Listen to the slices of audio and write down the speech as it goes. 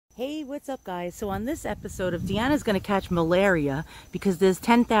Hey, what's up guys? So on this episode of Deanna's going to catch malaria because there's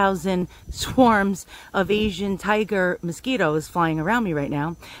 10,000 swarms of Asian tiger mosquitoes flying around me right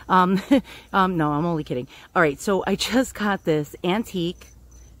now. No, I'm only kidding. All right, so I just got this antique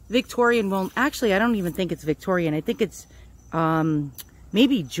Victorian, well, actually I don't even think it's Victorian. I think it's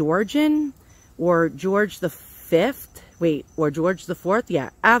maybe Georgian or George the Fifth. Wait, or George the Fourth?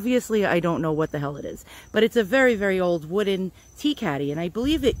 Yeah, obviously I don't know what the hell it is. But it's a very, very old wooden tea caddy, and I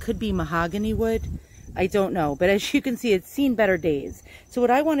believe it could be mahogany wood. I don't know, but as you can see, it's seen better days. So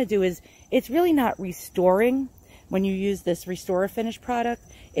what I want to do is, it's really not restoring when you use this Restor-A-Finish product.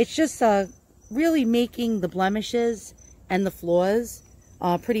 It's just really making the blemishes and the flaws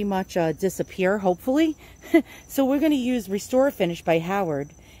pretty much disappear, hopefully. So we're going to use Restor-A-Finish by Howard.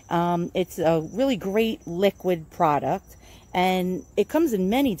 It's a really great liquid product, and it comes in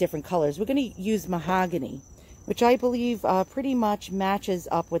many different colors. We're going to use mahogany, which I believe pretty much matches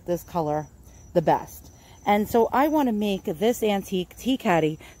up with this color the best. And so I want to make this antique tea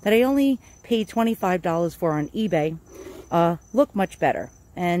caddy that I only paid $25 for on eBay look much better.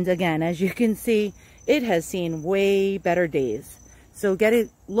 And again, as you can see, it has seen way better days. So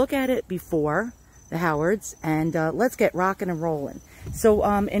look at it before the Howards, and let's get rocking and rolling. So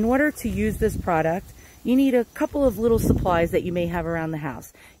in order to use this product, you need a couple of little supplies that you may have around the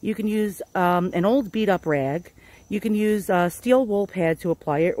house. You can use an old beat up rag. You can use a steel wool pad to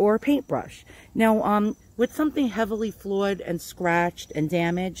apply it, or a paintbrush. Now with something heavily flawed and scratched and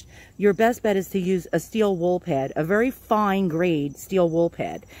damaged, your best bet is to use a steel wool pad, a very fine grade steel wool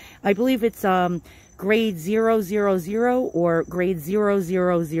pad. I believe it's grade 000 or grade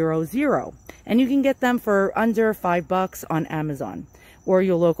 0000. And you can get them for under $5 on Amazon or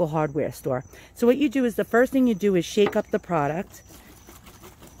your local hardware store. So what you do is, the first thing you do is shake up the product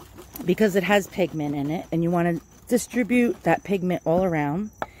because it has pigment in it, and you want to distribute that pigment all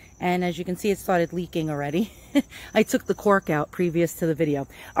around. And as you can see, it started leaking already. I took the cork out previous to the video.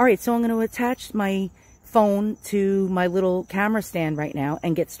 All right, so I'm going to attach my phone to my little camera stand right now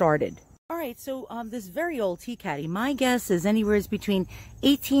and get started. All right, so this very old tea caddy, my guess is anywhere between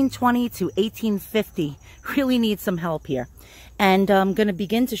 1820 to 1850. Really needs some help here. And I'm going to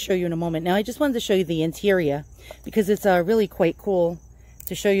begin to show you in a moment. Now, I just wanted to show you the interior because it's really quite cool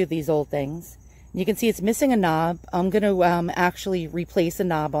to show you these old things. You can see it's missing a knob. I'm going to actually replace a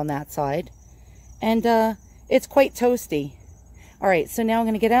knob on that side. And it's quite toasty. All right, so now I'm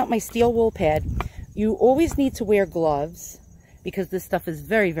going to get out my steel wool pad. You always need to wear gloves because this stuff is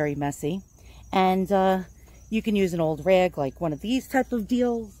very, very messy. And you can use an old rag, like one of these type of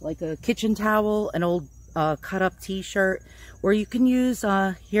deals, like a kitchen towel, an old cut up t-shirt, or you can use,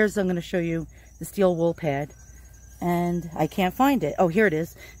 I'm going to show you the steel wool pad. And I can't find it. Oh, here it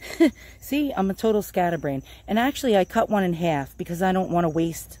is. See, I'm a total scatterbrain. And actually, I cut one in half because I don't want to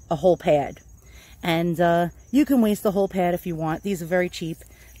waste a whole pad. And you can waste the whole pad if you want. These are very cheap.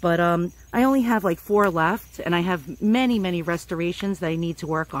 But I only have like 4 left, and I have many, many restorations that I need to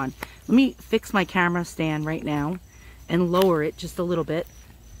work on. Let me fix my camera stand right now and lower it just a little bit.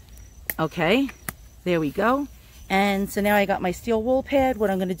 Okay, there we go. And so now I got my steel wool pad.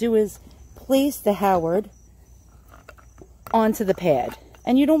 What I'm going to do is place the Howard onto the pad.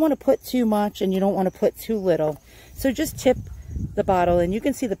 And you don't want to put too much, and you don't want to put too little. So just tip the bottle, and you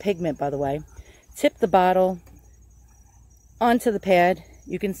can see the pigment, by the way. Tip the bottle onto the pad.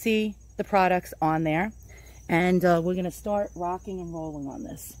 You can see the products on there, and we're going to start rocking and rolling on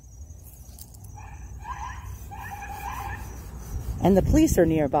this. And the police are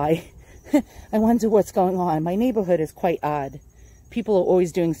nearby. I wonder what's going on. My neighborhood is quite odd. People are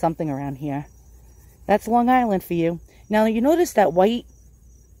always doing something around here. That's Long Island for you. Now, you notice that white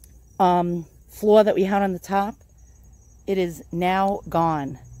floor that we had on the top? It is now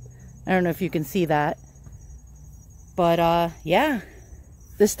gone. I don't know if you can see that. But, yeah.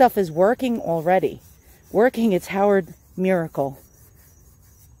 This stuff is working already. Working its Howard miracle.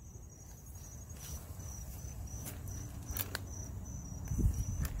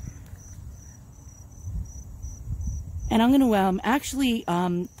 And I'm going to actually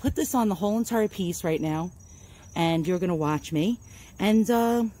put this on the whole entire piece right now. And you're going to watch me. And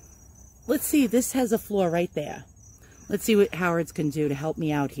let's see, this has a floor right there. Let's see what Howard's can do to help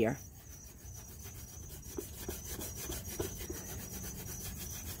me out here.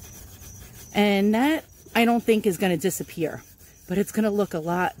 And that, I don't think, is going to disappear, but it's going to look a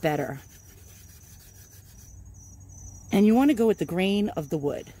lot better. And you want to go with the grain of the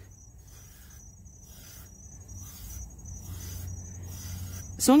wood.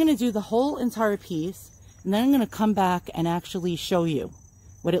 So I'm going to do the whole entire piece, and then I'm going to come back and actually show you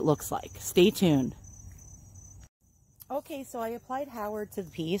what it looks like. Stay tuned. Okay, so I applied Howard to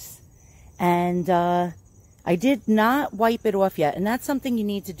the piece, and I did not wipe it off yet, and that's something you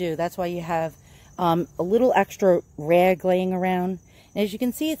need to do. That's why you have a little extra rag laying around. And as you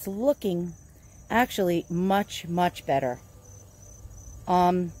can see, it's looking actually much, much better.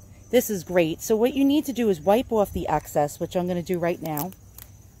 This is great. So what you need to do is wipe off the excess, which I'm going to do right now.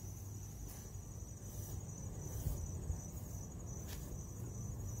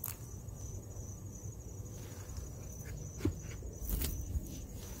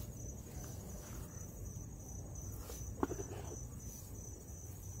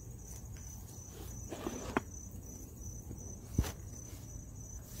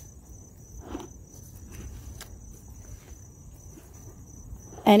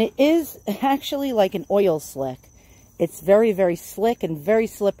 And it is actually like an oil slick. It's very, very slick and very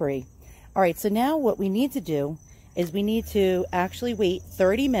slippery. All right, so now what we need to do is we need to actually wait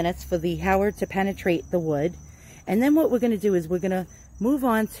 30 minutes for the Howard to penetrate the wood. And then what we're going to do is we're going to move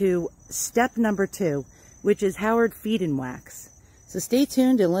on to step number 2, which is Howard feed and wax. So stay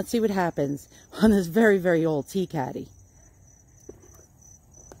tuned and let's see what happens on this very, very old Tea Caddy.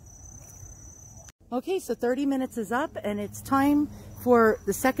 Okay, so 30 minutes is up and it's time for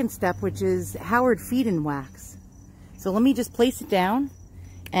the second step, which is Howard feed and wax. So let me just place it down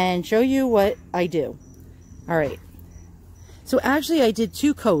and show you what I do. All right. So actually I did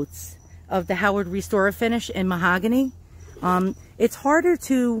 2 coats of the Howard Restor-A-Finish in mahogany. It's harder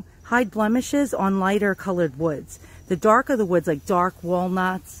to hide blemishes on lighter colored woods. The darker the woods, like dark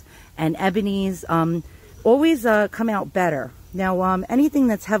walnuts and ebonies, always come out better. Now, anything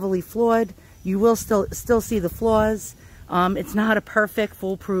that's heavily flawed, you will still see the flaws. It's not a perfect,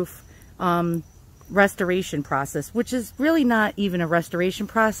 foolproof restoration process, which is really not even a restoration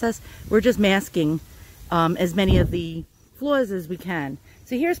process. We're just masking as many of the flaws as we can.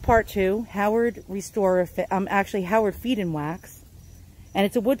 So here's part 2, Howard actually Howard feed and wax, and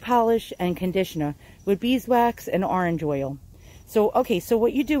it's a wood polish and conditioner with beeswax and orange oil. So okay, so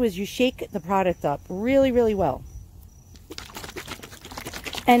what you do is you shake the product up really, really well,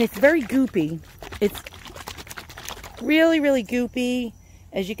 and it's very goopy. It's really, really goopy.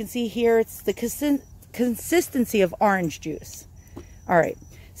 As you can see here, it's the consistency of orange juice. All right,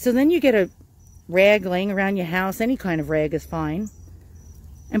 so then you get a rag laying around your house. Any kind of rag is fine.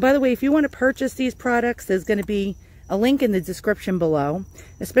 And by the way, if you want to purchase these products, there's going to be a link in the description below,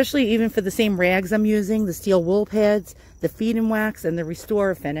 especially even for the same rags I'm using, the steel wool pads, the feed and wax, and the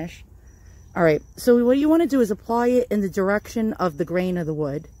Restor-A-Finish. All right, so what you want to do is apply it in the direction of the grain of the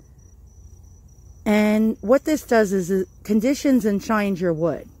wood. And what this does is it conditions and shines your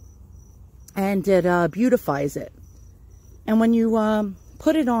wood, and it beautifies it. And when you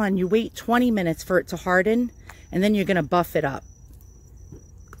put it on, you wait 20 minutes for it to harden, and then you're going to buff it up.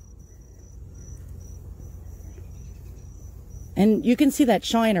 And you can see that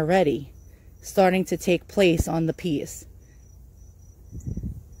shine already starting to take place on the piece.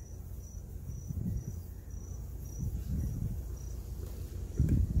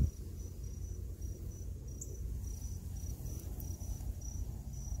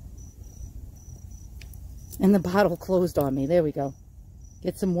 And the bottle closed on me. There we go.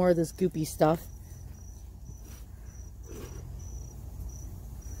 Get some more of this goopy stuff.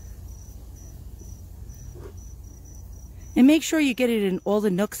 And make sure you get it in all the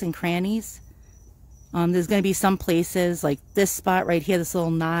nooks and crannies. There's going to be some places like this spot right here, this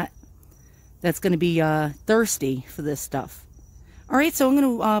little knot, that's going to be thirsty for this stuff. All right, so I'm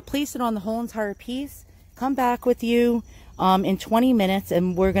going to place it on the whole entire piece. Come back with you in 20 minutes,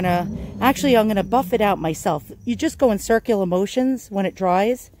 and we're going to, actually I'm going to buff it out myself. You just go in circular motions when it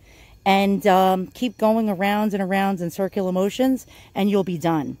dries, and keep going around and around in circular motions, and you'll be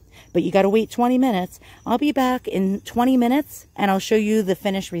done. But you got to wait 20 minutes. I'll be back in 20 minutes, and I'll show you the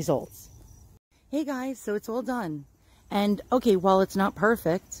finished results. Hey guys, so it's all done. And okay, while it's not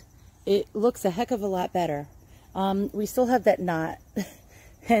perfect, it looks a heck of a lot better. We still have that knot,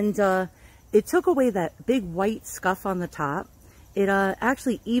 and it took away that big white scuff on the top. It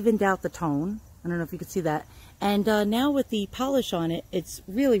actually evened out the tone. I don't know if you could see that. And now with the polish on it, it's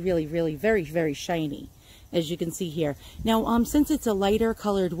really, really, really very, very shiny, as you can see here. Now, since it's a lighter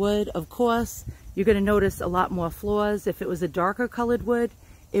colored wood, of course, you're going to notice a lot more flaws. If it was a darker colored wood,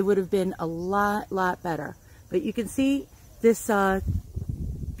 it would have been a lot better. But you can see this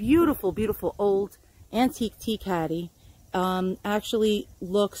beautiful, beautiful old antique Tea Caddy actually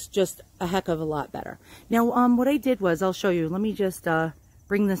looks just a heck of a lot better. Now, what I did was, I'll show you. Let me just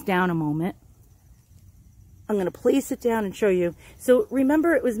bring this down a moment. I'm going to place it down and show you. So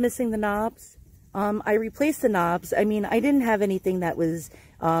remember, it was missing the knobs. I replaced the knobs. I mean, I didn't have anything that was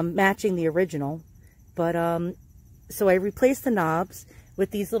matching the original, but so I replaced the knobs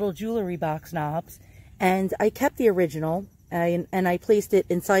with these little jewelry box knobs, and I kept the original, and I placed it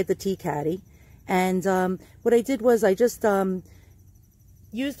inside the Tea Caddy. And what I did was I just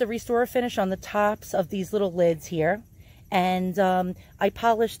used the Restor-A-Finish on the tops of these little lids here, and I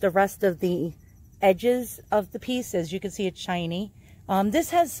polished the rest of the edges of the piece. As you can see, it's shiny.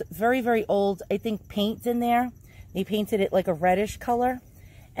 This has very, very old, I think, paint in there. They painted it like a reddish color.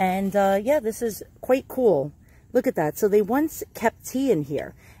 And yeah, this is quite cool. Look at that. So they once kept tea in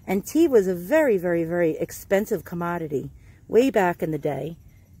here. And tea was a very, very, very expensive commodity way back in the day.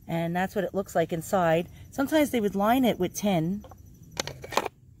 And that's what it looks like inside. Sometimes they would line it with tin.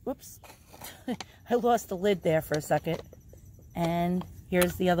 Whoops. I lost the lid there for a second. And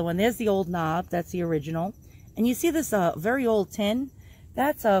here's the other one. There's the old knob. That's the original. And you see this very old tin?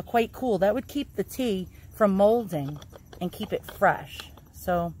 That's quite cool. That would keep the tea from molding and keep it fresh.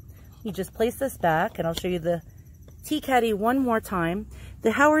 So you just place this back, and I'll show you the Tea Caddy one more time.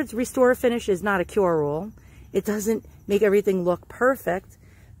 The Howard's Restor-A-Finish is not a cure-all. It doesn't make everything look perfect,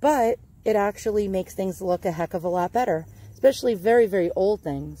 but it actually makes things look a heck of a lot better, especially very, very old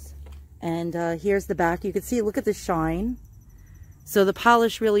things. And here's the back. You can see, look at the shine. So the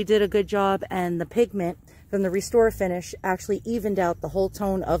polish really did a good job, and the pigment from the Restor-A-Finish actually evened out the whole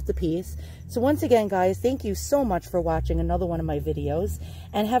tone of the piece. So once again, guys, thank you so much for watching another one of my videos,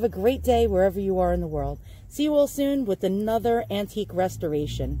 and have a great day wherever you are in the world. See you all soon with another antique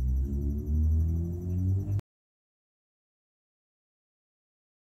restoration.